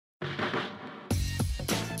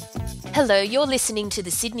Hello, you're listening to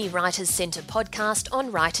the Sydney Writers Centre podcast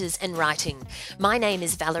on writers and writing. My name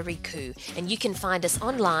is Valerie Khoo, and you can find us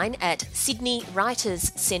online at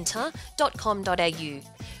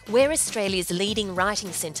sydneywriterscentre.com.au. We're Australia's leading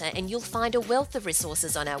writing centre, and you'll find a wealth of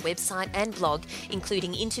resources on our website and blog,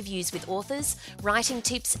 including interviews with authors, writing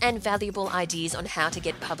tips, and valuable ideas on how to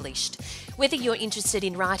get published. Whether you're interested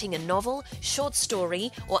in writing a novel, short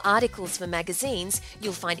story, or articles for magazines,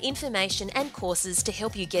 you'll find information and courses to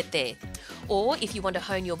help you get there. Or if you want to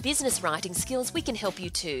hone your business writing skills, we can help you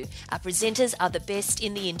too. Our presenters are the best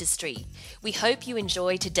in the industry. We hope you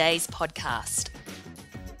enjoy today's podcast.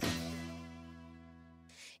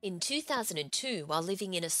 In 2002, while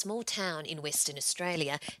living in a small town in Western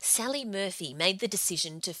Australia, Sally Murphy made the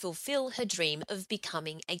decision to fulfil her dream of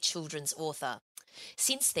becoming a children's author.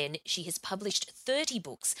 Since then, she has published 30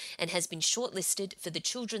 books and has been shortlisted for the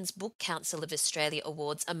Children's Book Council of Australia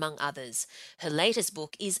Awards, among others. Her latest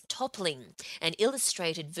book is Toppling, an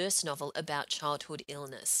illustrated verse novel about childhood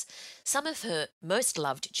illness. Some of her most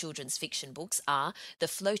loved children's fiction books are The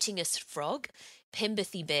Floatingest Frog,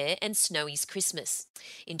 Pemberthy Bear, and Snowy's Christmas.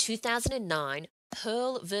 In 2009,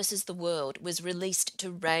 Pearl vs. the World was released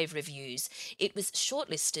to rave reviews. It was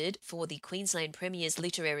shortlisted for the Queensland Premier's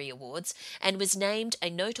Literary Awards and was named a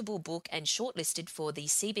notable book and shortlisted for the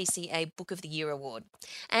CBCA Book of the Year Award,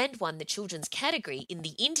 and won the children's category in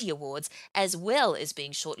the Indie Awards, as well as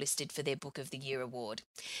being shortlisted for their Book of the Year Award.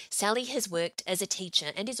 Sally has worked as a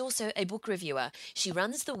teacher and is also a book reviewer. She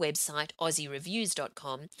runs the website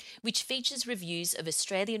AussieReviews.com, which features reviews of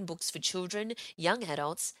Australian books for children, young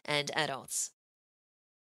adults, and adults.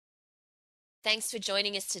 Thanks for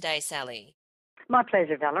joining us today, Sally. My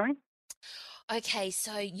pleasure, Valerie. Okay,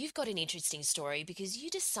 so you've got an interesting story because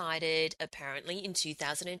you decided apparently in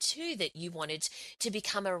 2002 that you wanted to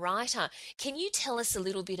become a writer. Can you tell us a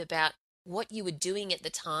little bit about what you were doing at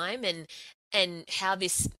the time and how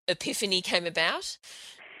this epiphany came about?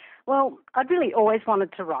 Well, I'd really always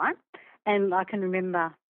wanted to write, and I can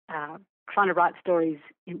remember trying to write stories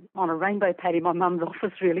on a rainbow pad in my mum's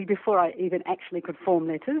office, really, before I even actually could form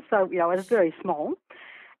letters. So, I was very small.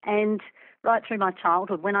 And right through my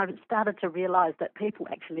childhood, when I started to realise that people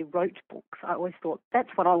actually wrote books, I always thought,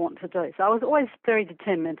 that's what I want to do. So I was always very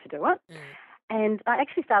determined to do it. And I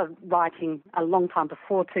actually started writing a long time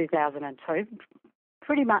before 2002.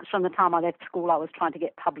 Pretty much from the time I left school, I was trying to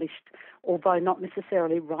get published, although not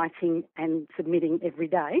necessarily writing and submitting every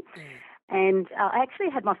day. And I actually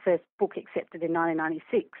had my first book accepted in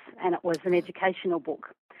 1996, and it was an educational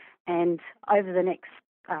book. And over the next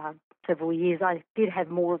several years, I did have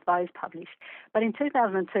more of those published. But in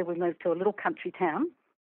 2002, we moved to a little country town,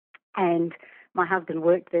 and my husband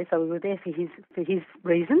worked there, so we were there for his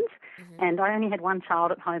reasons. And I only had one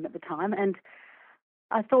child at home at the time, and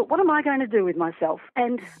I thought, what am I going to do with myself?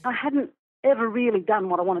 And I hadn't ever really done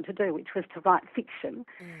what I wanted to do, which was to write fiction.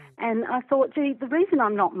 And I thought, gee, the reason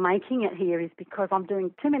I'm not making it here is because I'm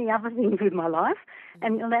doing too many other things with my life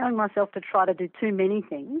and allowing myself to try to do too many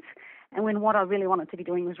things, and when what I really wanted to be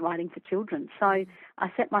doing was writing for children. So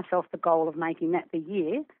I set myself the goal of making that the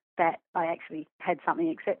year that I actually had something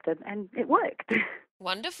accepted, and it worked.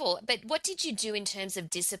 Wonderful. But what did you do in terms of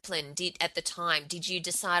discipline at the time? Did you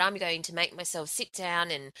decide I'm going to make myself sit down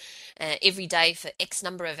and every day for X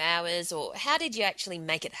number of hours, or how did you actually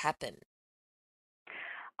make it happen?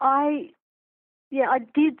 I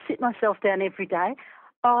did sit myself down every day.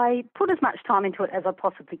 I put as much time into it as I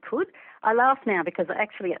possibly could. I laugh now because I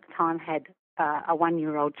actually at the time had a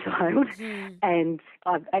 1-year-old child, and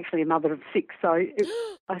I'm actually a mother of 6, so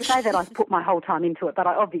I say that I put my whole time into it, but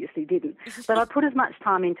I obviously didn't. But I put as much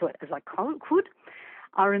time into it as I could.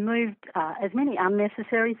 I removed as many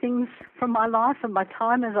unnecessary things from my life and my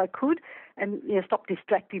time as I could, and stopped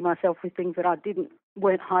distracting myself with things that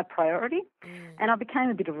weren't high priority. And I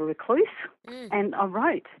became a bit of a recluse, and I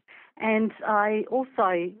wrote. And I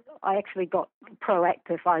actually got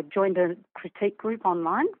proactive. I joined a critique group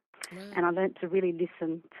online. And I learnt to really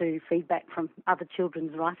listen to feedback from other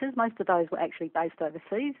children's writers. Most of those were actually based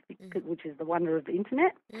overseas, which is the wonder of the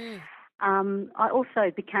internet. I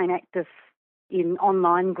also became active in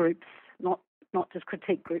online groups, not just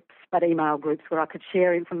critique groups, but email groups where I could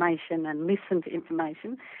share information and listen to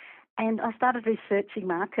information. And I started researching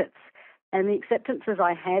markets. And the acceptances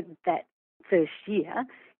I had that first year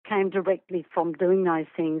came directly from doing those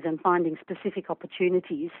things and finding specific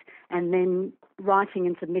opportunities, and then writing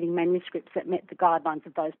and submitting manuscripts that met the guidelines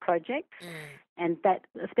of those projects. And that,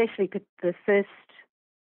 especially the first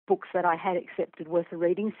books that I had accepted was a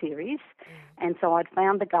reading series. And so I'd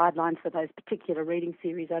found the guidelines for those particular reading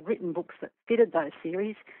series. I'd written books that fitted those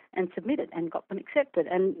series and submitted and got them accepted.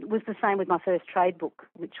 And it was the same with my first trade book,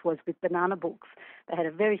 which was with Banana Books. They had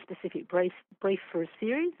a very specific brief for a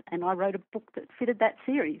series, and I wrote a book that fitted that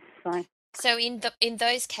series. So in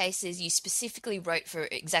those cases, you specifically wrote for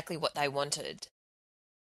exactly what they wanted.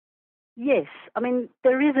 Yes. I mean,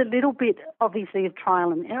 there is a little bit, obviously, of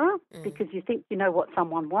trial and error because you think you know what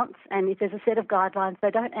someone wants, and if there's a set of guidelines,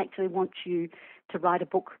 they don't actually want you to write a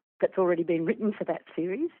book that's already been written for that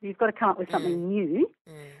series. You've got to come up with something new.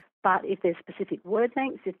 But if there's specific word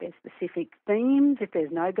lengths, if there's specific themes, if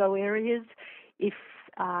there's no-go areas, if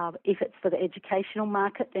it's for the educational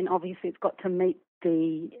market, then obviously it's got to meet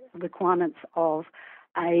the requirements of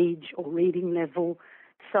age or reading level.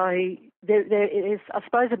 So there is, I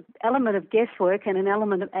suppose, an element of guesswork and an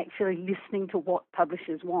element of actually listening to what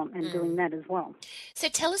publishers want and doing that as well. So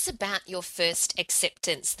tell us about your first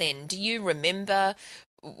acceptance then. Do you remember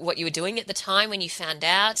what you were doing at the time when you found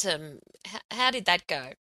out? How did that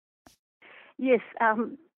go? Yes.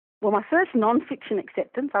 Well, my first non-fiction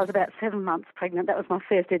acceptance, I was about 7 months pregnant. That was my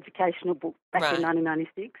first educational book back in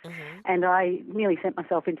 1996. And I nearly sent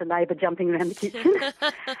myself into labour jumping around the kitchen.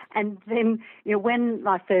 And then, when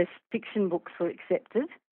my first fiction books were accepted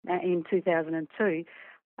in 2002,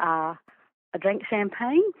 I drank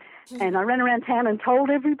champagne and I ran around town and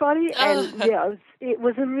told everybody. And, it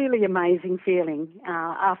was a really amazing feeling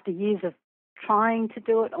after years of trying to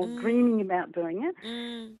do it or dreaming about doing it,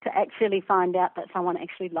 to actually find out that someone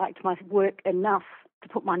actually liked my work enough to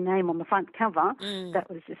put my name on the front cover. That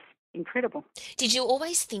was just incredible. Did you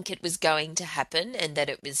always think it was going to happen and that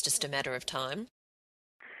it was just a matter of time?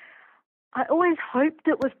 I always hoped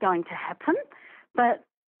it was going to happen, but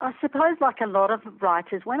I suppose like a lot of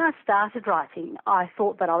writers, when I started writing, I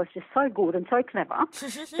thought that I was just so good and so clever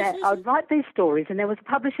that I would write these stories and there was a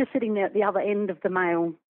publisher sitting there at the other end of the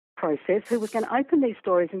mail process who was going to open these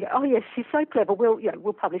stories and go, oh yes, she's so clever,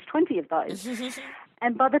 we'll publish 20 of those.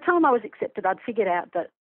 And by the time I was accepted, I'd figured out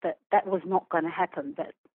that was not going to happen,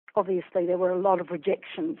 that obviously there were a lot of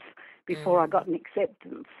rejections before I got an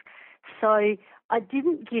acceptance. So I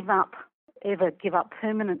didn't ever give up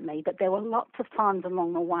permanently, but there were lots of times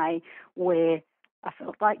along the way where I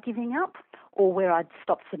felt like giving up or where I'd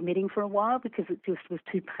stopped submitting for a while because it just was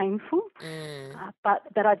too painful. But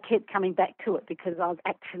I'd kept coming back to it because I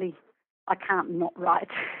can't not write.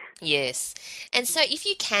 Yes. And so if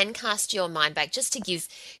you can cast your mind back, just to give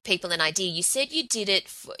people an idea, you said you did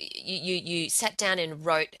it, you sat down and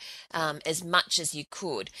wrote as much as you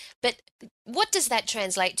could. But what does that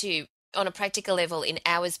translate to on a practical level in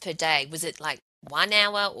hours per day? Was it like 1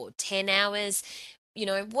 hour or 10 hours?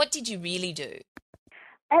 What did you really do?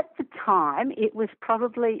 At the time, it was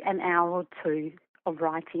probably an hour or two of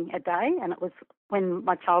writing a day, and it was when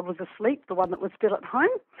my child was asleep, the one that was still at home.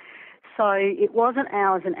 So it wasn't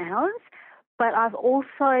hours and hours, but I've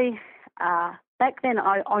also, back then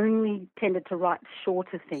I only tended to write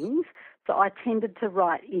shorter things. So I tended to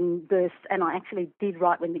write in bursts, and I actually did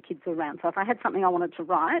write when the kids were around. So if I had something I wanted to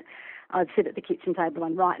write, I'd sit at the kitchen table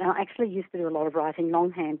and write. And I actually used to do a lot of writing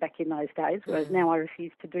longhand back in those days, whereas now I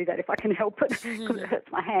refuse to do that if I can help it because it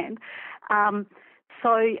hurts my hand. So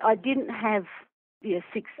I didn't have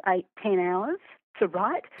 6, 8, 10 hours to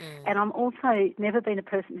write. And I'm also never been a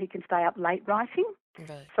person who can stay up late writing.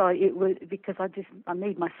 Right. So it was because I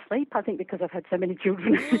need my sleep, I think, because I've had so many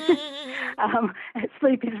children.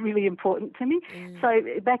 Sleep is really important to me. So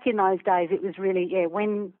back in those days, it was really,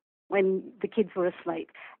 when the kids were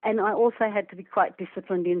asleep. And I also had to be quite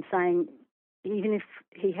disciplined in saying, even if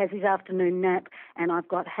he has his afternoon nap and I've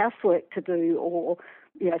got housework to do or,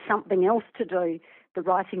 something else to do, the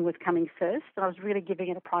writing was coming first. I was really giving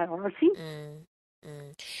it a priority.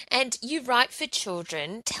 And you write for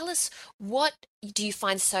children. Tell us, what do you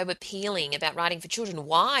find so appealing about writing for children?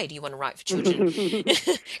 Why do you want to write for children?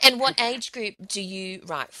 And what age group do you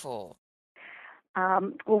write for?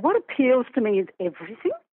 Well, what appeals to me is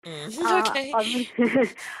everything. Okay.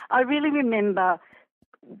 I really remember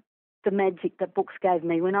the magic that books gave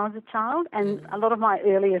me when I was a child, and a lot of my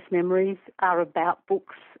earliest memories are about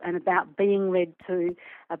books and about being read to,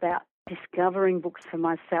 about discovering books for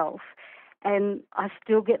myself. And I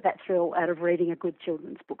still get that thrill out of reading a good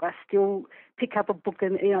children's book. I still pick up a book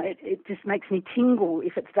and, it just makes me tingle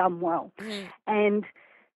if it's done well. And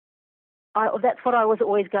that's what I was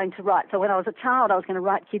always going to write. So when I was a child, I was going to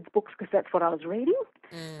write kids' books because that's what I was reading.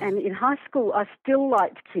 And in high school, I still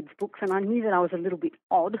liked kids' books, and I knew that I was a little bit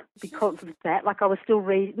odd because of that. Like I was still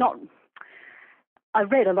I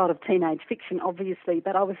read a lot of teenage fiction, obviously,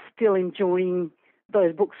 but I was still enjoying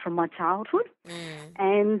those books from my childhood. Mm.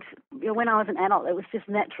 And when I was an adult, it was just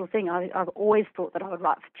a natural thing. I've always thought that I would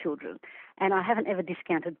write for children, and I haven't ever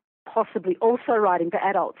discounted possibly also writing for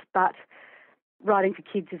adults, but writing for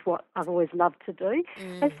kids is what I've always loved to do.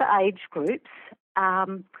 As for age groups, I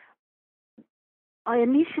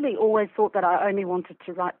initially always thought that I only wanted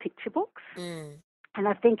to write picture books. And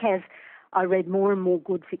I think as I read more and more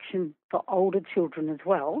good fiction for older children as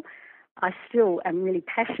well, I still am really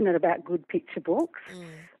passionate about good picture books,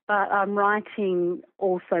 but I'm writing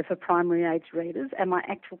also for primary age readers, and my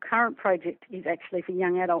actual current project is actually for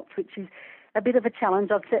young adults, which is a bit of a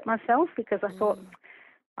challenge I've set myself because I thought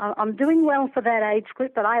I'm doing well for that age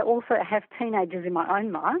group, but I also have teenagers in my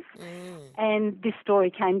own life, and this story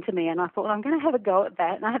came to me, and I thought, well, I'm going to have a go at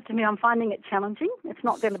that, and I have to admit I'm finding it challenging. It's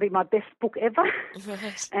not going to be my best book ever,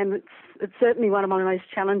 Right. and it's certainly one of my most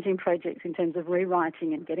challenging projects in terms of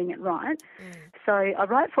rewriting and getting it right. So I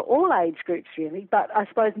write for all age groups, really, but I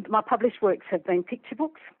suppose my published works have been picture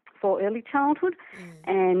books for early childhood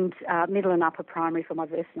and middle and upper primary for my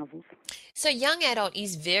verse novels. So young adult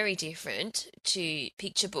is very different to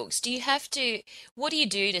picture books. What do you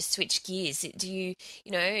do to switch gears? Do you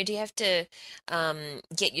have to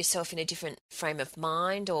get yourself in a different frame of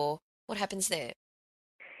mind, or what happens there?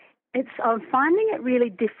 I'm finding it really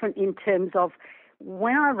different in terms of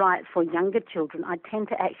when I write for younger children, I tend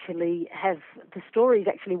to actually have the stories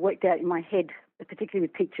actually worked out in my head, particularly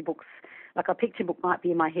with picture books. Like a picture book might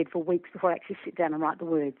be in my head for weeks before I actually sit down and write the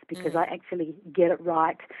words because I actually get it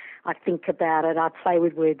right. I think about it. I play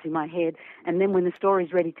with words in my head. And then when the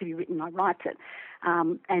story's ready to be written, I write it.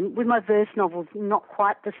 And with my verse novels, not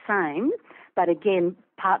quite the same, but again,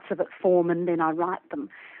 parts of it form and then I write them.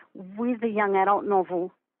 With the young adult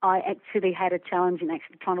novel, I actually had a challenge in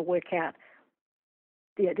actually trying to work out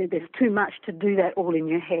there's too much to do that all in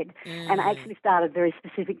your head. And I actually started very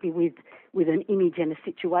specifically with an image and a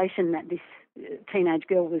situation that this teenage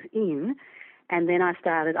girl was in. And then I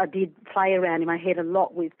did play around in my head a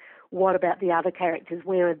lot with what about the other characters?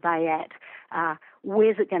 Where are they at?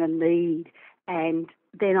 Where's it going to lead? And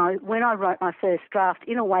then when I wrote my first draft,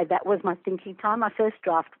 in a way that was my thinking time. My first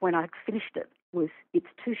draft, when I finished it, was it's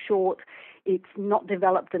too short, it's not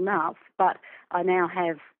developed enough, but I now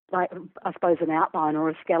have I suppose an outline or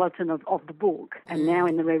a skeleton of the book, and now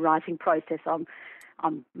in the rewriting process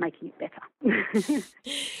I'm making it better.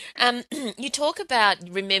 You talk about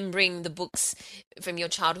remembering the books from your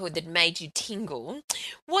childhood that made you tingle.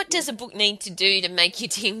 What does a book need to do to make you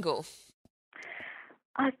tingle?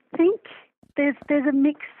 I think there's a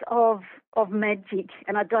mix of magic,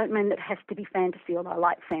 and I don't mean that it has to be fantasy, although I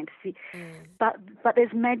like fantasy, but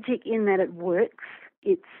there's magic in that it works.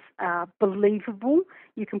 It's believable.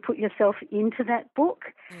 You can put yourself into that book.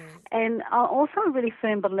 And I'm also a really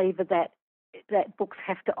firm believer that books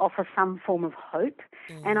have to offer some form of hope.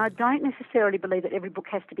 And I don't necessarily believe that every book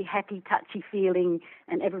has to be happy, touchy-feeling,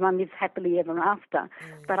 and everyone lives happily ever after.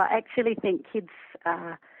 But I actually think kids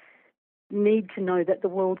need to know that the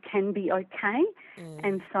world can be okay.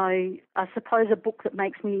 And so I suppose a book that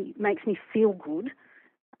makes me feel good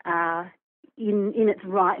in its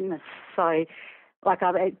rightness. So like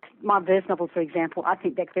my verse novels, for example, I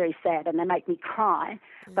think they're very sad and they make me cry.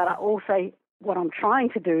 But I also, what I'm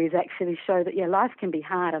trying to do is actually show that, life can be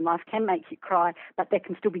hard and life can make you cry, but there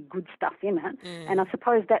can still be good stuff in it. And I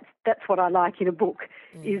suppose that's what I like in a book,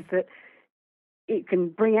 is that it can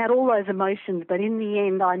bring out all those emotions, but in the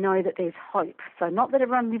end I know that there's hope. So not that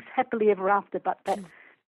everyone lives happily ever after, but that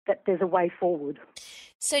there's a way forward.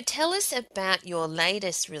 So tell us about your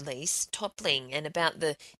latest release, Toppling, and about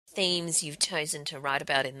the themes you've chosen to write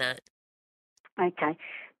about in that. Okay.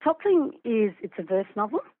 Toppling it's a verse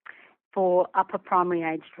novel for upper primary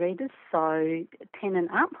aged readers, so 10 and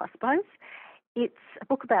up, I suppose. It's a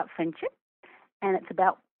book about friendship, and it's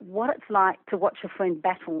about what it's like to watch a friend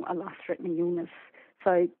battle a life-threatening illness.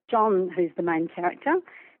 So John, who's the main character,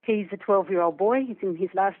 he's a 12-year-old boy. He's in his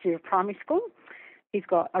last year of primary school. He's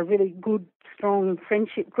got a really good, strong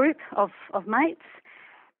friendship group of mates,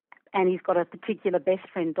 and he's got a particular best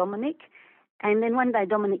friend, Dominic. And then one day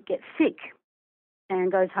Dominic gets sick and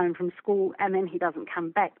goes home from school, and then he doesn't come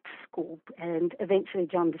back to school. And eventually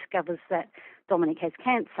John discovers that Dominic has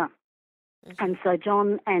cancer. And so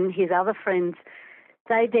John and his other friends,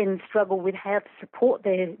 they then struggle with how to support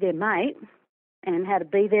their mate and how to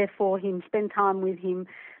be there for him, spend time with him,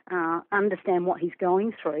 understand what he's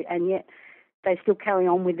going through, and yet they still carry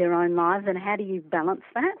on with their own lives. And how do you balance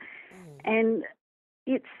that? And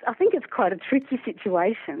I think it's quite a tricky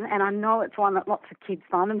situation, and I know it's one that lots of kids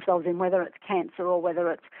find themselves in, whether it's cancer or whether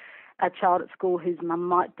it's a child at school whose mum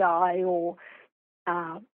might die, or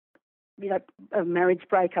a marriage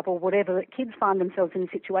breakup or whatever, that kids find themselves in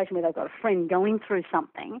a situation where they've got a friend going through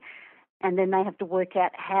something, and then they have to work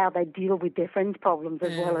out how they deal with their friend's problems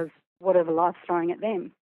as well as whatever life's throwing at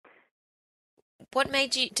them. What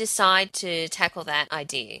made you decide to tackle that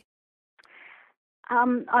idea?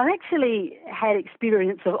 I've actually had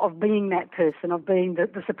experience of being that person, of being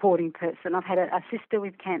the supporting person. I've had a sister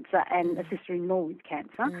with cancer and a sister-in-law with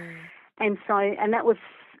cancer. And that was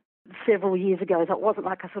several years ago. So it wasn't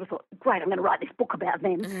like I sort of thought, great, I'm going to write this book about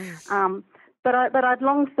them. But I'd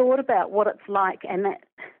long thought about what it's like and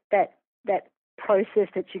that process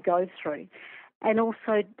that you go through. And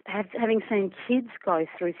also having seen kids go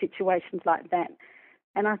through situations like that.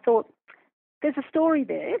 And I thought, there's a story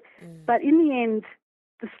there, but in the end,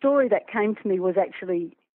 the story that came to me was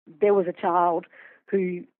actually there was a child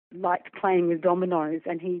who liked playing with dominoes,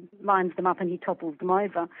 and he lines them up and he topples them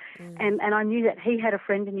over. And I knew that he had a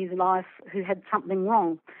friend in his life who had something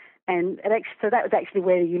wrong. And so that was actually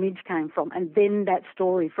where the image came from. And then that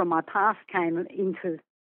story from my past came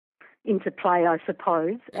into play, I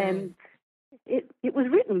suppose, and it was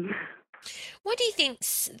written. What do you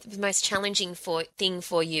think's the most challenging thing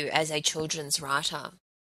for you as a children's writer?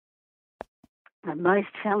 The most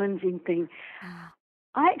challenging thing,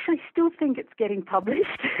 I actually still think it's getting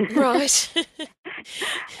published. Right.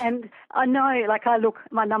 And I know,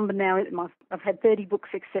 my number now, I've had 30 books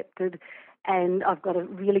accepted, and I've got a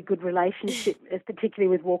really good relationship,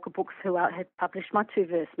 particularly with Walker Books, who had published my 2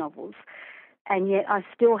 verse novels. And yet I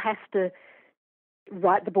still have to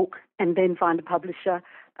write the book and then find a publisher.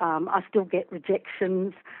 I still get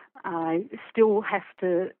rejections. I still have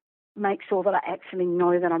to make sure that I actually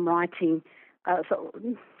know that I'm writing. So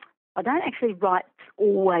I don't actually write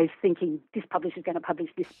always thinking this publisher's going to publish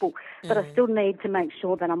this book, but I still need to make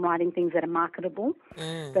sure that I'm writing things that are marketable,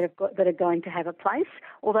 that are going to have a place.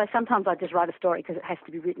 Although sometimes I just write a story because it has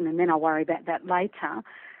to be written, and then I'll worry about that later.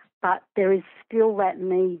 But there is still that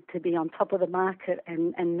need to be on top of the market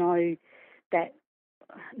and know that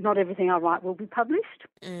not everything I write will be published.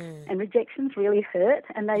 And rejections really hurt,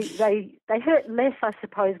 and they hurt less, I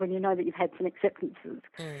suppose, when you know that you've had some acceptances.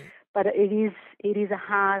 But it is a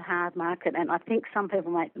hard market, and I think some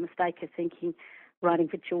people make the mistake of thinking writing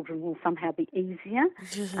for children will somehow be easier,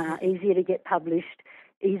 easier to get published,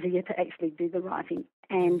 easier to actually do the writing.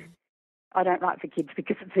 And I don't write for kids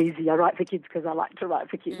because it's easy. I write for kids because I like to write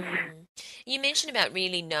for kids. You mentioned about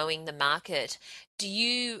really knowing the market. Do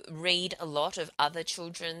you read a lot of other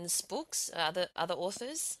children's books, other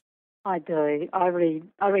authors? I do. I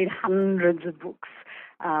read hundreds of books.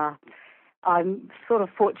 I'm sort of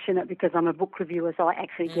fortunate because I'm a book reviewer, so I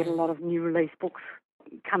actually get a lot of new release books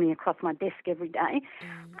coming across my desk every day.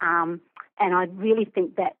 And I really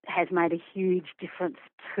think that has made a huge difference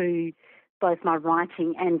to both my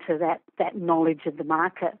writing and to that knowledge of the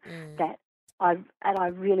market. That I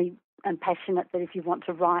really am passionate that if you want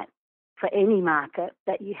to write for any market,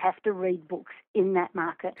 that you have to read books in that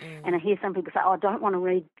market. And I hear some people say, I don't want to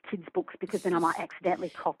read kids' books because then I might accidentally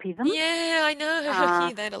copy them. Yeah, I know. I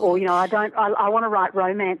hear that a lot. Or, I want to write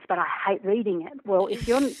romance, but I hate reading it. Well, if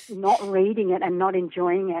you're not reading it and not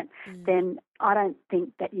enjoying it, then I don't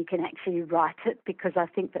think that you can actually write it, because I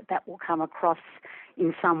think that will come across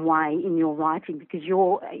in some way in your writing, because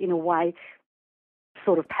you're, in a way,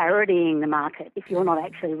 sort of parodying the market. If you're not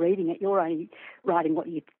actually reading it, you're only writing what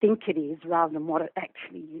you think it is rather than what it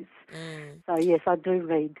actually is. So, yes, I do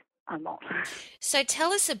read a lot. So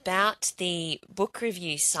tell us about the book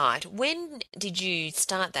review site. When did you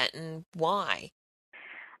start that and why?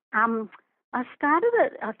 I started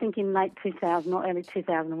it, I think, in late 2000 or early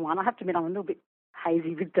 2001. I have to admit I'm a little bit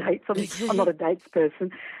hazy with dates. I'm not a dates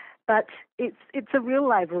person. But it's a real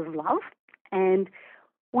labour of love. And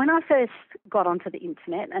when I first got onto the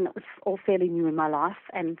internet, and it was all fairly new in my life,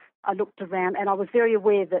 and I looked around and I was very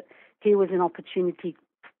aware that here was an opportunity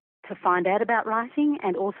to find out about writing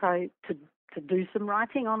and also to do some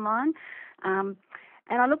writing online. And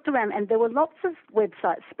I looked around and there were lots of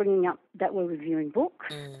websites springing up that were reviewing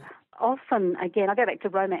books. Often, again, I go back to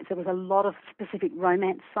romance, there was a lot of specific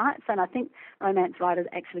romance sites, and I think romance writers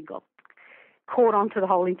actually got caught onto the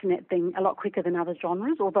whole internet thing a lot quicker than other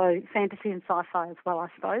genres, although fantasy and sci-fi as well, I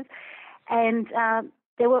suppose. And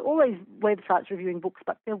there were always websites reviewing books,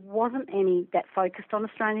 but there wasn't any that focused on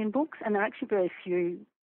Australian books, and there are actually very few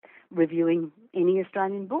reviewing any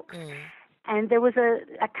Australian books. And there was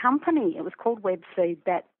a company, it was called Webseed,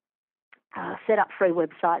 that set up free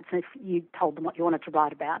websites, and if you told them what you wanted to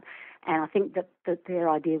write about, and I think that their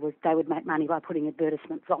idea was they would make money by putting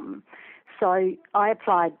advertisements on them. So I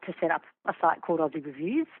applied to set up a site called Aussie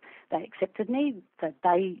Reviews. They accepted me, so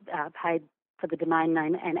they paid for the domain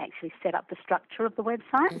name and actually set up the structure of the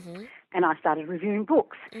website. Mm-hmm. And I started reviewing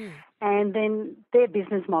books. And then their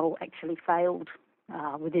business model actually failed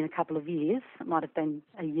within a couple of years. It might have been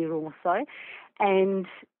a year or so. And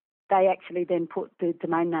they actually then put the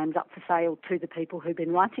domain names up for sale to the people who've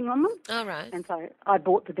been writing on them. All right. And so I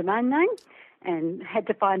bought the domain name and had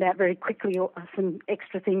to find out very quickly some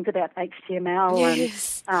extra things about HTML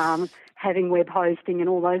and having web hosting and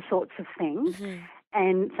all those sorts of things. Mm-hmm.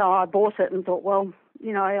 And so I bought it and thought, well,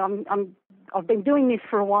 you know, I've been doing this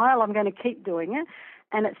for a while. I'm going to keep doing it,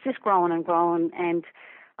 and it's just grown and grown. And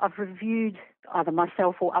I've reviewed, either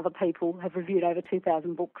myself or other people have reviewed over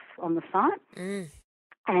 2,000 books on the site.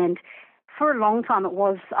 And for a long time, it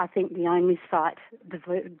was, I think, the only site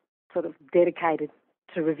sort of dedicated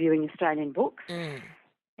to reviewing Australian books. And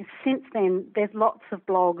since then, there's lots of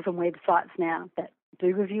blogs and websites now that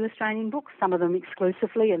do review Australian books, some of them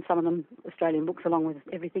exclusively and some of them Australian books along with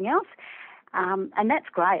everything else. And that's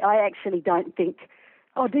great. I actually don't think,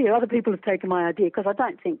 oh dear, other people have taken my idea, because I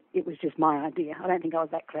don't think it was just my idea. I don't think I was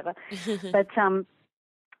that clever. But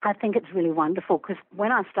I think it's really wonderful, because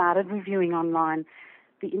when I started reviewing online,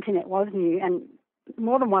 the internet was new, and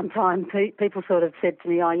more than one time people sort of said to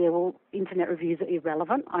me, oh yeah, well, internet reviews are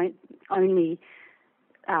irrelevant. Only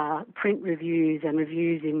print reviews and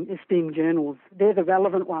reviews in esteemed journals, they're the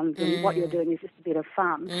relevant ones, and what you're doing is just a bit of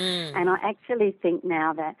fun. And I actually think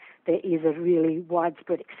now that there is a really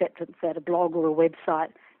widespread acceptance that a blog or a website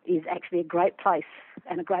is actually a great place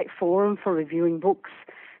and a great forum for reviewing books,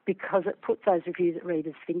 because it puts those reviews at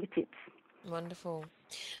readers' fingertips. Wonderful.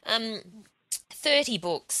 30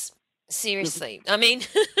 books. Seriously, I mean,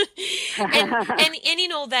 and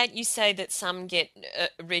in all that, you say that some get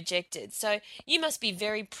rejected. So you must be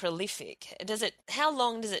very prolific. How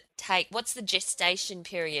long does it take? What's the gestation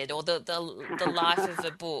period, or the life of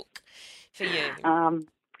a book for you?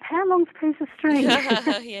 How long's a piece of string?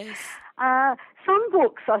 Yes. Some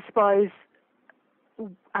books, I suppose,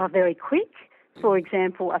 are very quick. For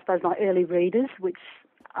example, I suppose my early readers, which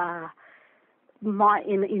might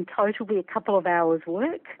in total be a couple of hours'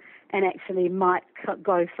 work, and actually might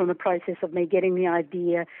go from a process of me getting the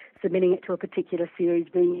idea, submitting it to a particular series,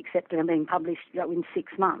 being accepted and being published in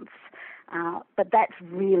 6 months. But that's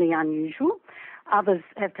really unusual. Others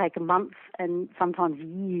have taken months and sometimes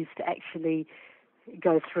years to actually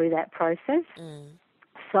go through that process.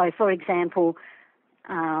 So, for example,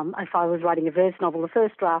 if I was writing a verse novel, the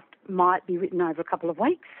first draft might be written over a couple of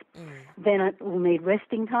weeks. Then it will need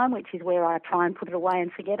resting time, which is where I try and put it away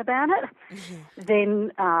and forget about it.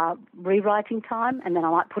 Then rewriting time, and then I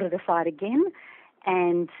might put it aside again,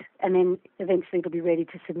 and then eventually it'll be ready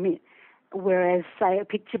to submit. Whereas, say, a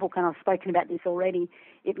picture book, and I've spoken about this already,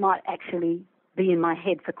 it might actually be in my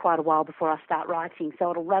head for quite a while before I start writing.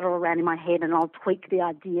 So it'll rattle around in my head, and I'll tweak the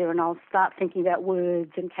idea, and I'll start thinking about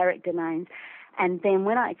words and character names. And then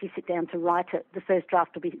when I actually sit down to write it, the first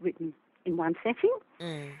draft will be written in one setting,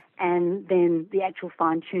 and then the actual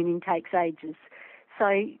fine-tuning takes ages. So,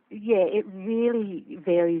 yeah, it really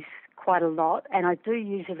varies quite a lot, and I do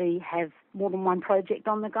usually have more than one project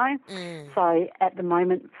on the go. So at the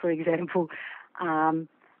moment, for example,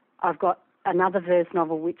 I've got another verse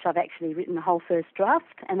novel which I've actually written the whole first draft,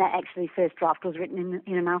 and that actually first draft was written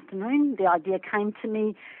in an afternoon. The idea came to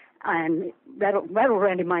me and rattled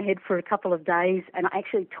around in my head for a couple of days, and I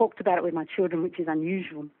actually talked about it with my children, which is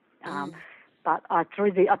unusual. But I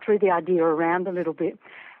threw the idea around a little bit,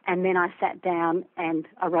 and then I sat down and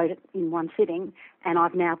I wrote it in one sitting, and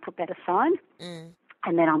I've now put that aside.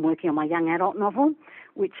 And then I'm working on my young adult novel,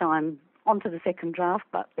 which I'm onto the second draft,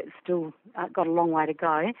 but it's still got a long way to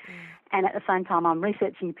go. And at the same time, I'm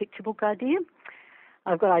researching a picture book idea.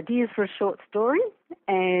 I've got ideas for a short story,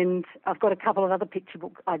 and I've got a couple of other picture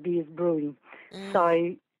book ideas brewing. So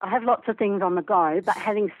I have lots of things on the go, but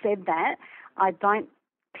having said that, I don't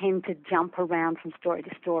tend to jump around from story to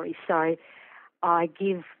story. So I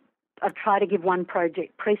try to give one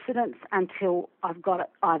project precedence until I've got it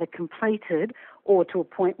either completed or to a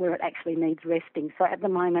point where it actually needs resting. So at the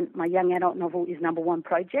moment, my young adult novel is number one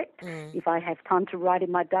project. If I have time to write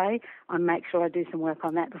in my day, I make sure I do some work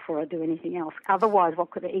on that before I do anything else. Otherwise, what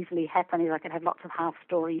could easily happen is I could have lots of half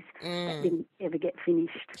stories that didn't ever get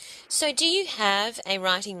finished. So do you have a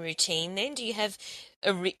writing routine then? Do you have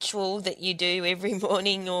a ritual that you do every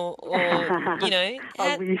morning, or you know?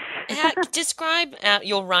 I wish. Describe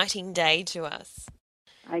your writing day to us.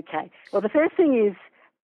 Okay. Well, the first thing is,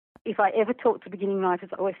 if I ever talk to beginning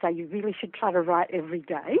writers, I always say you really should try to write every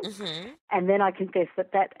day. And then I confess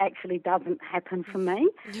that actually doesn't happen for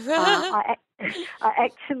me. I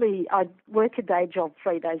work a day job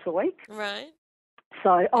 3 days a week. Right.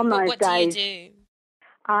 So on those what days, do you do?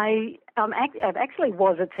 I I actually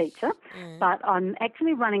was a teacher, but I'm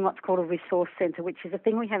actually running what's called a resource centre, which is a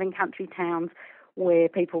thing we have in country towns where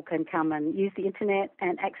people can come and use the internet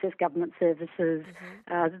and access government services,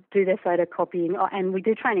 do their photocopying, and we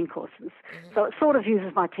do training courses. So it sort of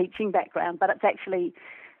uses my teaching background, but it's actually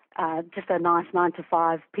just a nice 9 to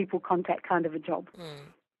 5 people contact kind of a job.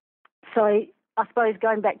 So I suppose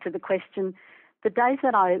going back to the question, the days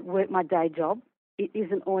that I work my day job, it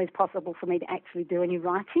isn't always possible for me to actually do any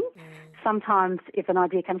writing. Sometimes if an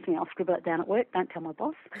idea comes to me, I'll scribble it down at work. Don't tell my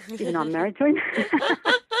boss, even though I'm married to him.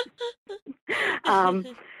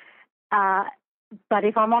 But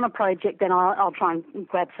if I'm on a project, then I'll try and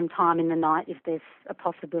grab some time in the night if there's a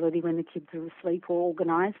possibility when the kids are asleep or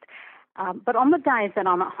organised. But on the days that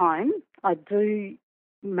I'm at home, I do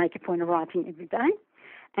make a point of writing every day,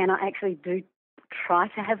 and I actually do try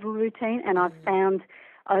to have a routine. And I've found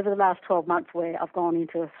over the last 12 months where I've gone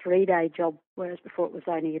into a 3-day job, whereas before it was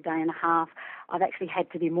only a day and a half, I've actually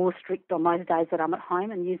had to be more strict on those days that I'm at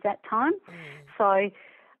home and use that time. So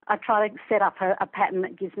I try to set up a pattern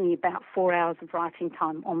that gives me about 4 hours of writing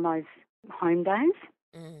time on those home days.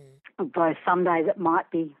 Although some days it might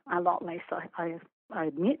be a lot less, I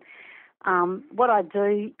admit. What I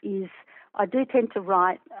do is I do tend to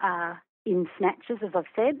write in snatches, as I've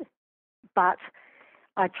said, but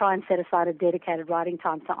I try and set aside a dedicated writing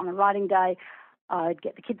time. So on a writing day, I'd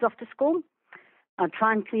get the kids off to school. I'd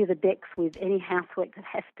try and clear the decks with any housework that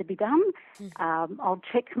has to be done. I'll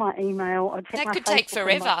check my email. I'll check that my could Facebook take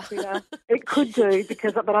forever. It could do,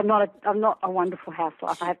 but I'm not a wonderful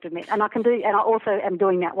housewife, I have to admit. And I also am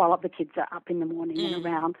doing that while the kids are up in the morning and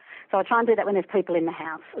around. So I try and do that when there's people in the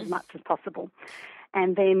house as much as possible.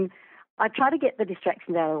 And then I try to get the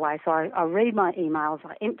distractions out of the way. So I read my emails,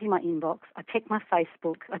 I empty my inbox, I check my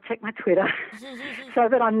Facebook, I check my Twitter, so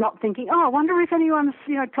that I'm not thinking, I wonder if anyone's,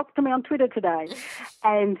 talked to me on Twitter today.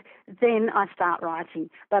 And then I start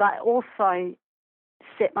writing. But I also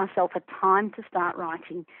set myself a time to start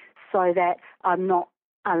writing so that I'm not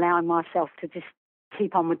allowing myself to just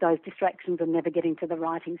keep on with those distractions and never get into the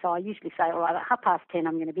writing. So I usually say, all right, at 10:30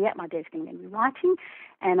 I'm going to be at my desk and I'm going to be writing,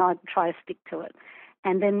 and I try to stick to it.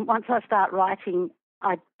 And then once I start writing,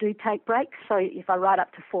 I do take breaks. So if I write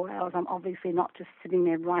up to 4 hours, I'm obviously not just sitting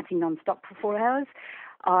there writing non-stop for 4 hours.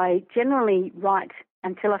 I generally write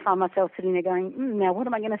until I find myself sitting there going, now what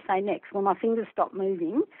am I going to say next? When my fingers stop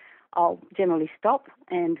moving, I'll generally stop,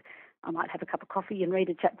 and I might have a cup of coffee and read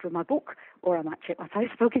a chapter of my book, or I might check my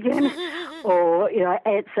Facebook again, or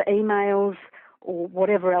answer emails, or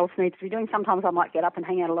whatever else needs to be doing. Sometimes I might get up and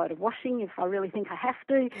hang out a load of washing if I really think I have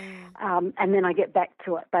to, and then I get back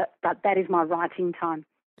to it. But that is my writing time.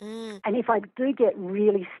 And if I do get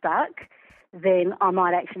really stuck, then I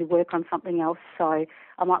might actually work on something else. So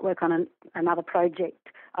I might work on another project.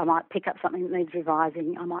 I might pick up something that needs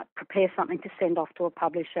revising. I might prepare something to send off to a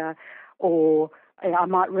publisher, or I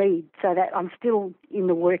might read, so that I'm still in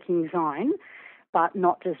the working zone, but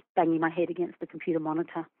not just banging my head against the computer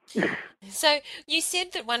monitor. So you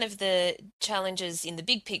said that one of the challenges in the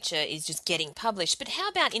big picture is just getting published, but how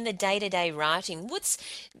about in the day-to-day writing? What's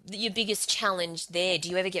your biggest challenge there? Do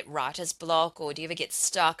you ever get writer's block, or do you ever get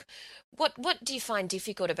stuck? What do you find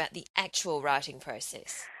difficult about the actual writing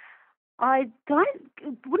process? I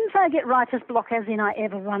wouldn't say I get writer's block as in I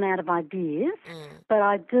ever run out of ideas, but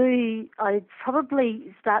I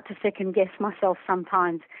probably start to second guess myself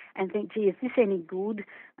sometimes and think, gee, is this any good?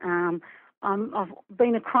 I've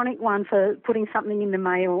been a chronic one for putting something in the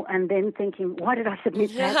mail and then thinking, why did I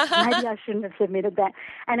submit that? Maybe I shouldn't have submitted that.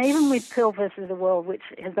 And even with Pearl versus the World, which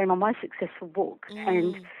has been my most successful book,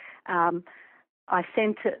 and I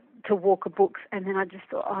sent it to Walker Books, and then I just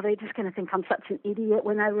thought, they're just going to think I'm such an idiot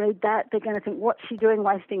when they read that. They're going to think, what's she doing,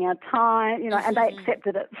 wasting our time, and they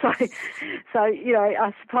accepted it. So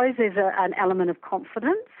I suppose there's an element of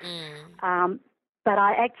confidence. But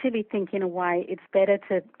I actually think, in a way, it's better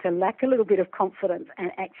to lack a little bit of confidence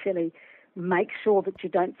and actually make sure that you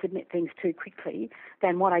don't submit things too quickly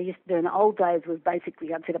than what I used to do in the old days was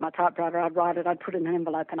basically I'd sit at my typewriter, I'd write it, I'd put it in an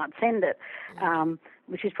envelope and I'd send it,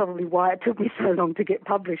 which is probably why it took me so long to get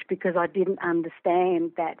published, because I didn't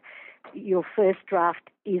understand that your first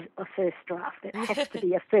draft is a first draft. It has to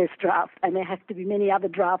be a first draft, and there has to be many other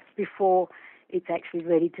drafts before it's actually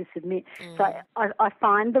ready to submit. So I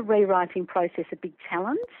find the rewriting process a big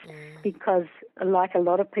challenge because, like a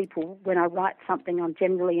lot of people, when I write something, I'm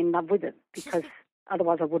generally in love with it because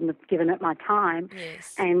otherwise I wouldn't have given it my time.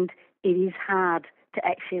 Yes. And it is hard to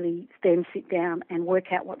actually then sit down and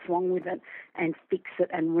work out what's wrong with it and fix it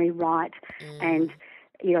and rewrite. And,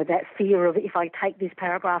 that fear of if I take this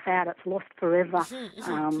paragraph out, it's lost forever.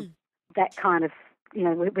 That kind of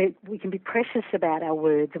we can be precious about our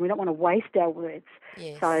words and we don't want to waste our words.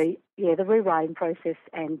 Yes. So, yeah, the rewriting process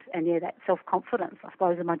and that self-confidence, I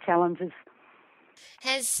suppose, are my challenges.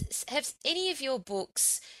 Have any of your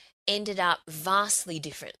books ended up vastly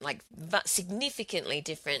different, like significantly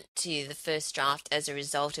different to the first draft as a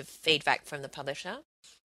result of feedback from the publisher?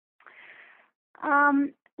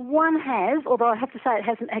 One has, although I have to say it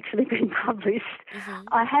hasn't actually been published. Mm-hmm.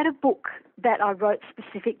 I had a book that I wrote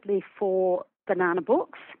specifically for Banana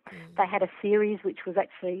Books. They had a series which was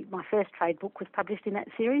actually, my first trade book was published in that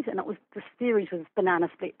series, and the series was Banana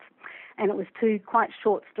Splits. And it was 2 quite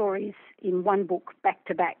short stories in one book back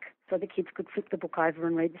to back, so the kids could flip the book over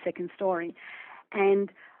and read the second story.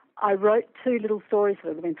 And I wrote 2 little stories that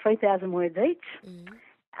would have been 3,000 words each. Mm.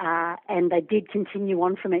 And they did continue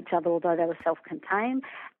on from each other, although they were self-contained.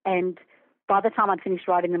 And by the time I'd finished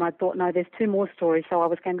writing them, I thought, no, there's 2 more stories, so I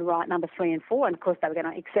was going to write number 3 and 4, and of course they were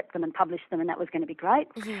going to accept them and publish them, and that was going to be great.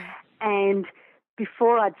 Mm-hmm. And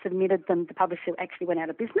before I'd submitted them, the publisher actually went out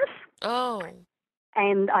of business. Oh.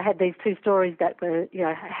 And I had these 2 stories that were,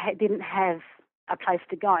 didn't have a place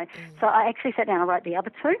to go. Mm. So I actually sat down and wrote the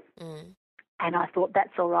other 2. Mm. And I thought,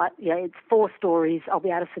 that's all right. It's 4 stories. I'll be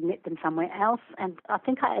able to submit them somewhere else. And I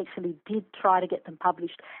think I actually did try to get them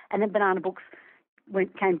published. And then Banana Books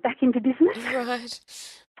came back into business. Right.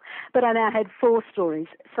 But I now had 4 stories.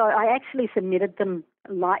 So I actually submitted them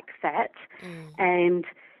like that. Mm. And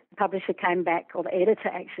the publisher came back, or the editor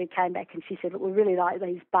actually came back, and she said, look, we really like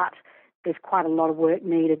these, but there's quite a lot of work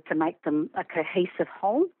needed to make them a cohesive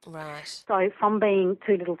whole. Right. So from being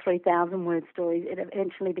 2 little 3,000-word stories, it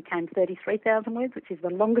eventually became 33,000 words, which is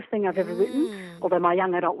the longest thing I've ever written, although my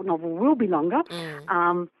young adult novel will be longer.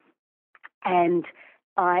 And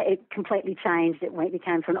it completely changed. It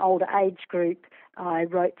became for an older age group. I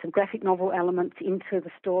wrote some graphic novel elements into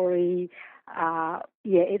the story.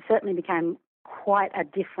 It certainly became quite a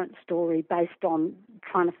different story based on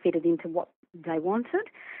trying to fit it into what they wanted.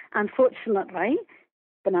 Unfortunately,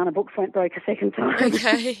 Banana Books won't break a second time.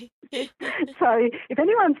 Okay. So if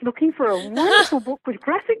anyone's looking for a wonderful book with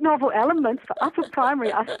graphic novel elements for upper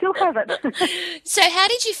primary, I still have it. So how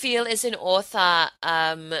did you feel as an author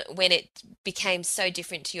when it became so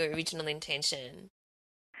different to your original intention?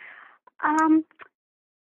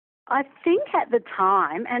 I think at the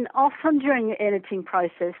time, and often during the editing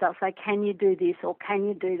process, they'll say, can you do this or can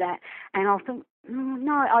you do that? And I'll think,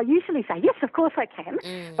 no, I usually say, yes, of course I can.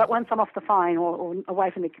 But once I'm off the phone or away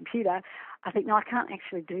from the computer, I think, no, I can't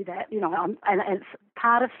actually do that. And it's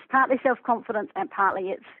partly self-confidence and partly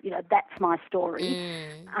it's, that's my story.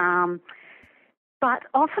 But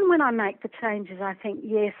often when I make the changes, I think,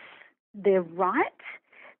 yes, they're right.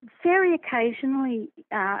 Very occasionally,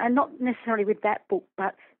 and not necessarily with that book,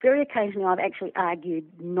 but very occasionally I've actually argued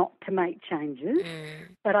not to make changes.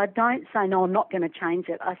 But I don't say, no, I'm not going to change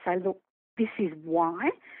it. I say, look, this is why.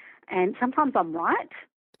 And sometimes I'm right,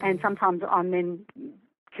 and sometimes I'm then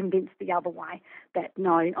convinced the other way that,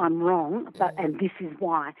 no, I'm wrong, and this is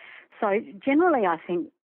why. So generally I think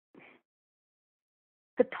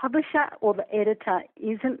the publisher or the editor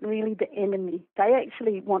isn't really the enemy. They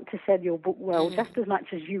actually want to sell your book well just as much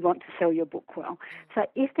as you want to sell your book well. So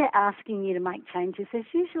if they're asking you to make changes, there's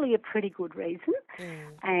usually a pretty good reason.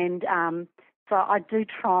 And so I do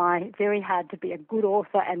try very hard to be a good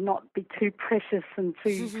author and not be too precious and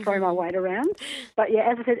to throw my weight around. But,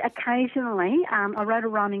 yeah, as I said, occasionally I wrote a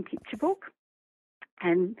rhyming picture book,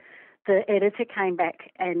 and the editor came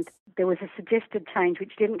back and there was a suggested change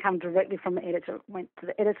which didn't come directly from the editor. It went to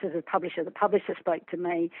the editor, the publisher. The publisher spoke to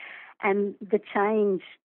me, and the change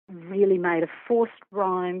really made a forced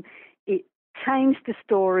rhyme. It changed the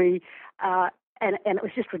story, and it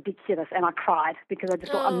was just ridiculous. And I cried because I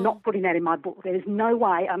just thought, I'm not putting that in my book. There is no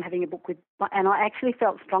way I'm having a book with... And I actually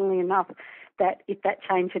felt strongly enough that if that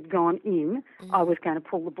change had gone in, I was going to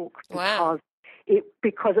pull the book because...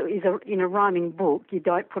 Because it is in a rhyming book, you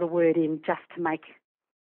don't put a word in just to make,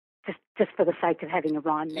 just for the sake of having a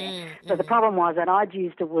rhyme there. So the problem was that I'd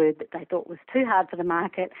used a word that they thought was too hard for the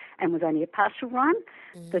market and was only a partial rhyme.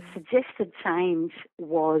 The suggested change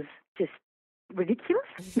was just ridiculous.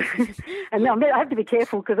 And I have to be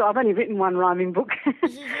careful because I've only written one rhyming book,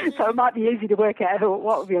 so it might be easy to work out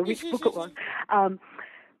which book it was.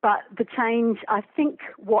 But the change, I think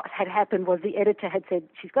what had happened was the editor had said,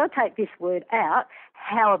 she's got to take this word out.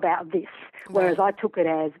 How about this? Whereas I took it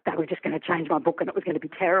as they were just going to change my book and it was going to be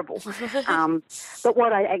terrible. But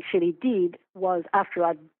what I actually did was, after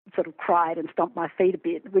I'd sort of cried and stomped my feet a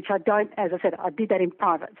bit, which I don't, as I said, I did that in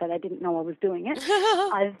private, so they didn't know I was doing it.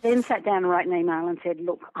 I then sat down and wrote an email and said,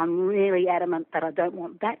 look, I'm really adamant that I don't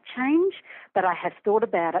want that change, but I have thought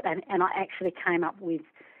about it, and I actually came up with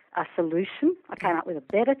a solution. I came up with a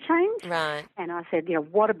better change. Right. And I said,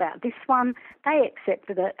 what about this one? They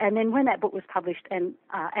accepted it. And then when that book was published and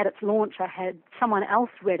at its launch I had someone else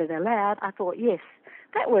read it aloud, I thought, yes,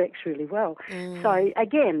 that works really well. So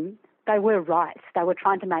again, they were right. They were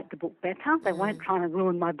trying to make the book better. They weren't trying to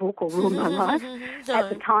ruin my book or ruin my life. No. At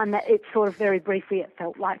the time, that it sort of very briefly it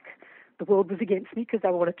felt like the world was against me because they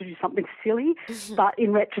wanted to do something silly. But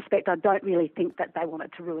in retrospect, I don't really think that they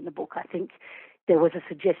wanted to ruin the book. I think there was a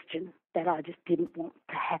suggestion that I just didn't want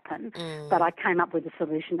to happen. But I came up with a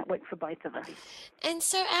solution that worked for both of us. And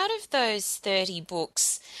so out of those 30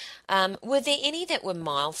 books, were there any that were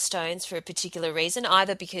milestones for a particular reason,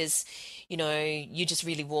 either because, you just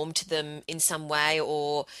really warmed to them in some way,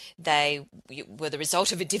 or they were the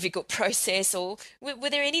result of a difficult process, or were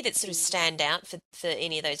there any that sort of stand out for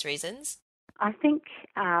any of those reasons? I think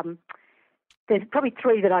there's probably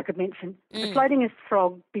three that I could mention. The Floating as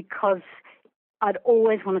Frog, because I'd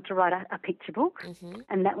always wanted to write a picture book,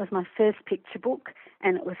 and that was my first picture book,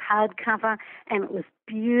 and it was hardcover, and it was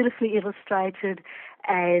beautifully illustrated,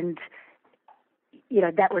 and,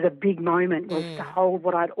 that was a big moment, was to hold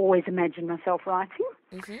what I'd always imagined myself writing.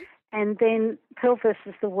 And then Pearl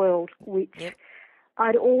versus the World, which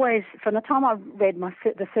I'd always, from the time I read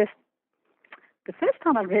the first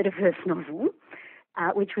time I read a verse novel,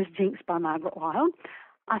 which was Jinx by Margaret Wilde,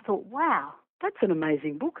 I thought, wow, that's an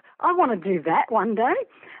amazing book. I want to do that one day.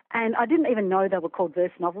 And I didn't even know they were called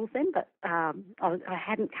verse novels then, but I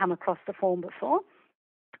hadn't come across the form before.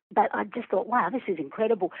 But I just thought, wow, this is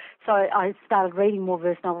incredible. So I started reading more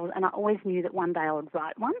verse novels, and I always knew that one day I would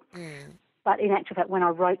write one. But in actual fact, when I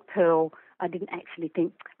wrote Pearl, I didn't actually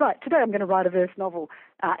think, right, today I'm going to write a verse novel.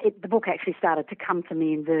 The book actually started to come to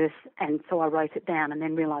me in verse, and so I wrote it down and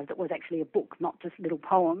then realised it was actually a book, not just little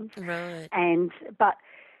poems. Right. But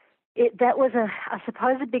that was, I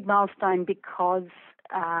suppose, a big milestone because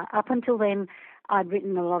up until then I'd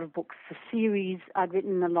written a lot of books for series. I'd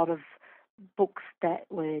written a lot of books that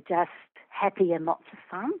were just happy and lots of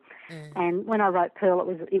fun. And when I wrote Pearl,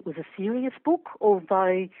 it was a serious book,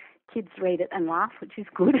 although kids read it and laugh, which is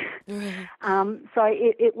good. So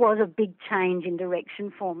it was a big change in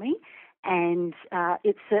direction for me. And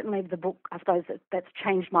it's certainly the book, I suppose, that's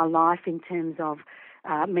changed my life in terms of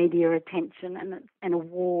media attention and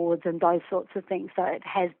awards and those sorts of things. So it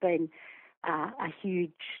has been a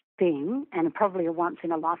huge thing and probably a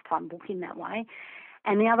once-in-a-lifetime book in that way.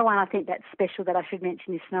 And the other one I think that's special that I should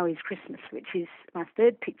mention is Snowy's Christmas, which is my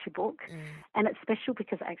third picture book. And it's special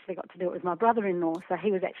because I actually got to do it with my brother-in-law, so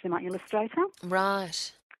he was actually my illustrator.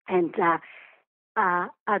 Right. And a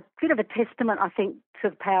bit of a testament, I think, to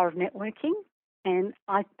the power of networking. And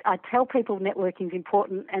I tell people networking is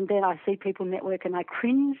important, and then I see people network and I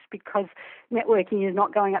cringe because networking is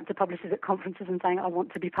not going up to publishers at conferences and saying, I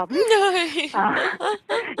want to be published. No.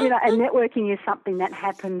 And networking is something that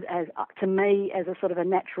happens to me as a sort of a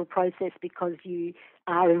natural process because you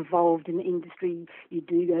are involved in the industry, you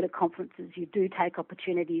do go to conferences, you do take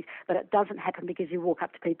opportunities, but it doesn't happen because you walk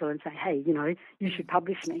up to people and say, hey, you should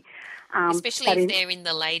publish me. Especially if they're in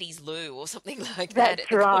the ladies' loo or something like that.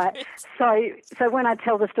 That's right. So when I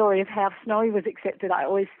tell the story of how Snowy was accepted, I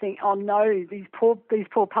always think, oh no, these poor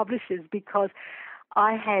publishers, because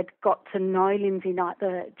I had got to know Lindsay Knight,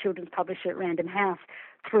 the children's publisher at Random House,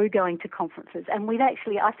 through going to conferences. And we'd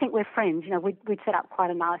actually, I think we're friends, we'd set up quite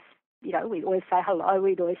a nice, we'd always say hello,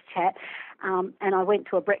 we'd always chat. And I went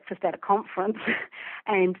to a breakfast at a conference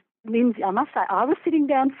and Lindsay, I must say, I was sitting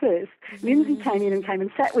down first. Lindsay came in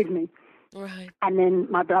and sat with me. Right. And then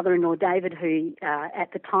my brother-in-law, David, who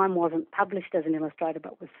at the time wasn't published as an illustrator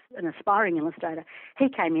but was an aspiring illustrator, he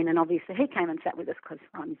came in and obviously he came and sat with us because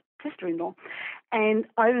I'm his sister-in-law. And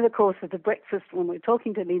over the course of the breakfast, when we were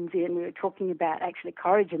talking to Lindsay and we were talking about actually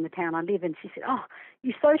courage in the town I live in, she said, oh,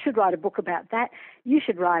 you so should write a book about that. You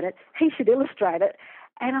should write it. He should illustrate it.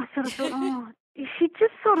 And I sort of thought, oh, is she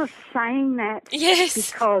just sort of saying that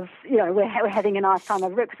because, we're having a nice time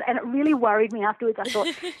over breakfast? And it really worried me afterwards. I thought,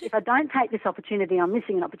 if I don't take this opportunity, I'm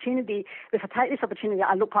missing an opportunity. If I take this opportunity,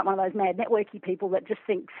 I look like one of those mad networky people that just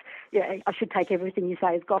thinks, I should take everything you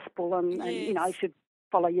say as gospel and I should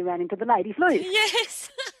follow you around into the ladies' loo. Yes.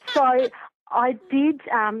 So I did,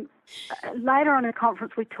 later on in the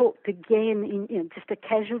conference, we talked again in just a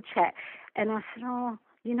casual chat. And I said, oh,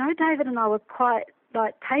 David and I were quite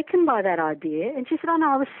taken by that idea. And she said, oh,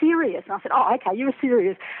 no, I was serious. And I said, oh, okay, you were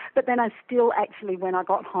serious. But then I still actually, when I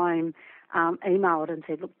got home, emailed and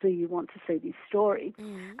said, look, do you want to see this story?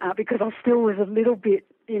 Because I still was a little bit,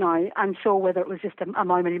 unsure whether it was just a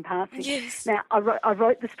moment in passing. Yes. Now, I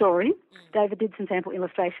wrote the story. David did some sample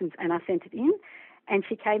illustrations and I sent it in. And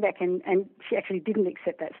she came back and she actually didn't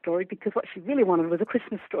accept that story because what she really wanted was a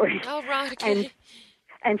Christmas story. Oh, right, okay.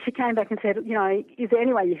 And she came back and said, is there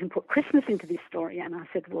any way you can put Christmas into this story? And I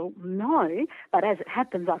said, well, no, but as it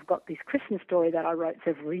happens, I've got this Christmas story that I wrote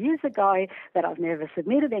several years ago that I've never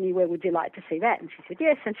submitted anywhere. Would you like to see that? And she said,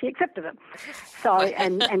 yes, and she accepted it. So,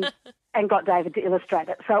 and got David to illustrate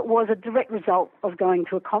it. So it was a direct result of going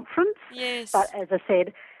to a conference. Yes. But as I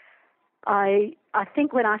said, I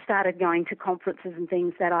think when I started going to conferences and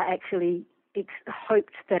things that I actually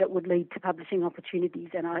hoped that it would lead to publishing opportunities,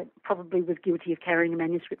 and I probably was guilty of carrying a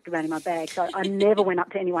manuscript around in my bag. So I never went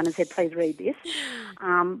up to anyone and said, please read this.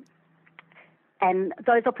 And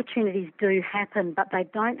those opportunities do happen, but they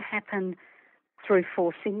don't happen through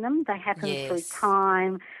forcing them. They happen through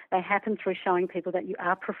time. They happen through showing people that you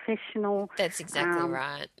are professional. That's exactly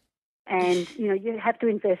right. And, you have to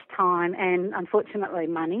invest time and, unfortunately,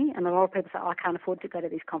 money. And a lot of people say, I can't afford to go to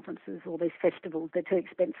these conferences or these festivals. They're too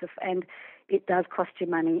expensive. And it does cost you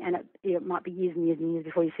money, and it might be years and years and years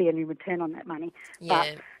before you see any return on that money. Yeah.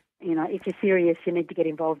 But, if you're serious, you need to get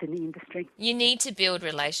involved in the industry. You need to build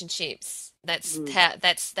relationships. That's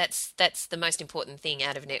that's the most important thing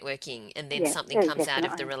out of networking, and then something comes out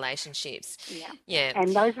of the relationships. Yeah.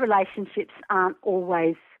 And those relationships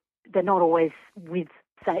they're not always with,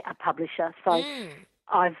 say, a publisher. So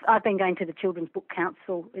I've been going to the Children's Book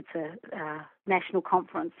Council. It's a national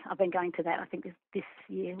conference. I've been going to that. I think this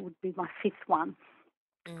year would be my 5th one.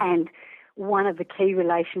 And one of the key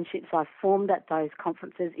relationships I've formed at those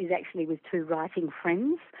conferences is actually with 2 writing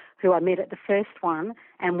friends who I met at the first one,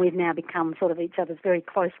 and we've now become sort of each other's very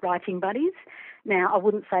close writing buddies. Now, I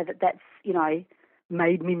wouldn't say that that's,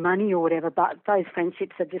 made me money or whatever, but those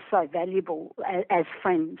friendships are just so valuable as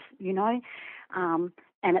friends,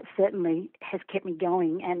 and it certainly has kept me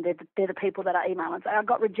going. And they're the people that I email and say, I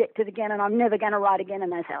got rejected again and I'm never going to write again.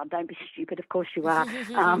 And they say, oh, don't be stupid. Of course you are.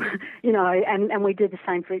 And we do the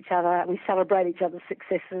same for each other. We celebrate each other's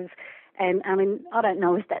successes. And, I don't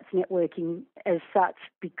know if that's networking as such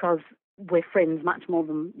because we're friends much more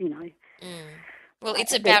than, Well,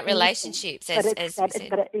 it's about relationships, as you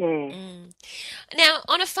said. Now,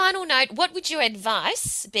 on a final note, what would your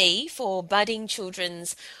advice be for budding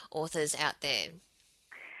children's authors out there?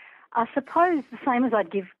 I suppose the same as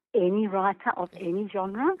I'd give any writer of any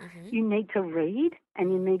genre. You need to read,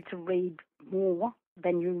 and you need to read more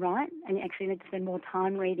than you write, and you actually need to spend more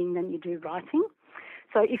time reading than you do writing.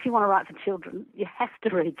 So if you want to write for children, you have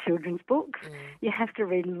to read children's books. You have to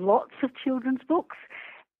read lots of children's books,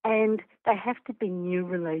 and they have to be new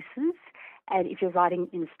releases. And if you're writing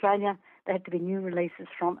in Australia, they have to be new releases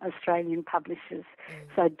from Australian publishers.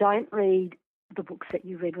 So don't read the books that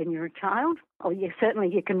you read when you're a child. Or certainly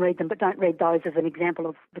you can read them, but don't read those as an example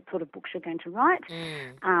of the sort of books you're going to write.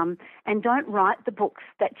 And don't write the books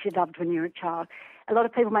that you loved when you were a child. A lot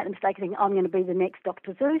of people make the mistake of thinking, I'm going to be the next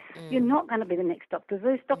Dr. Seuss. You're not going to be the next Dr.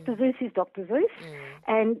 Seuss. Dr. Seuss is Dr. Seuss.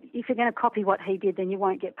 And if you're going to copy what he did, then you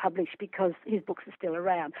won't get published because his books are still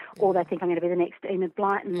around. Or they think I'm going to be the next Enid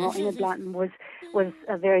Blyton. Well, Enid Blyton was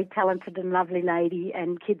a very talented and lovely lady,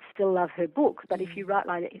 and kids still love her books. But if you write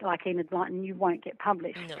like Enid Blyton, you won't get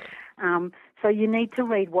published. So you need to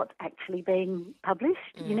read what's actually being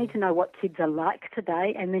published. You need to know what kids are like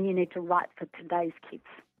today, and then you need to write for today's kids.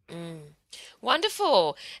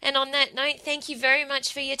 Wonderful. And on that note, thank you very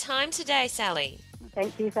much for your time today, Sally.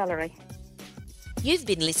 Thank you, Valerie. You've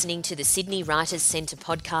been listening to the Sydney Writers Centre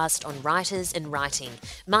podcast on writers and writing.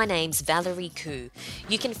 My name's Valerie Khoo.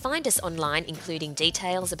 You can find us online, including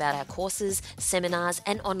details about our courses, seminars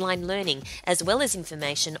and online learning, as well as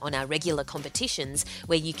information on our regular competitions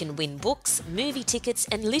where you can win books, movie tickets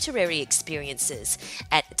and literary experiences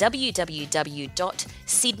at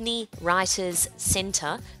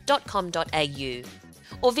www.sydneywriterscentre.com.au,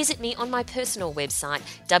 or visit me on my personal website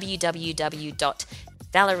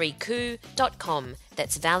www.ValerieKhoo.com.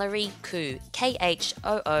 That's Valerie Khoo,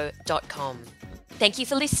 KHOO.com. Thank you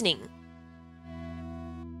for listening.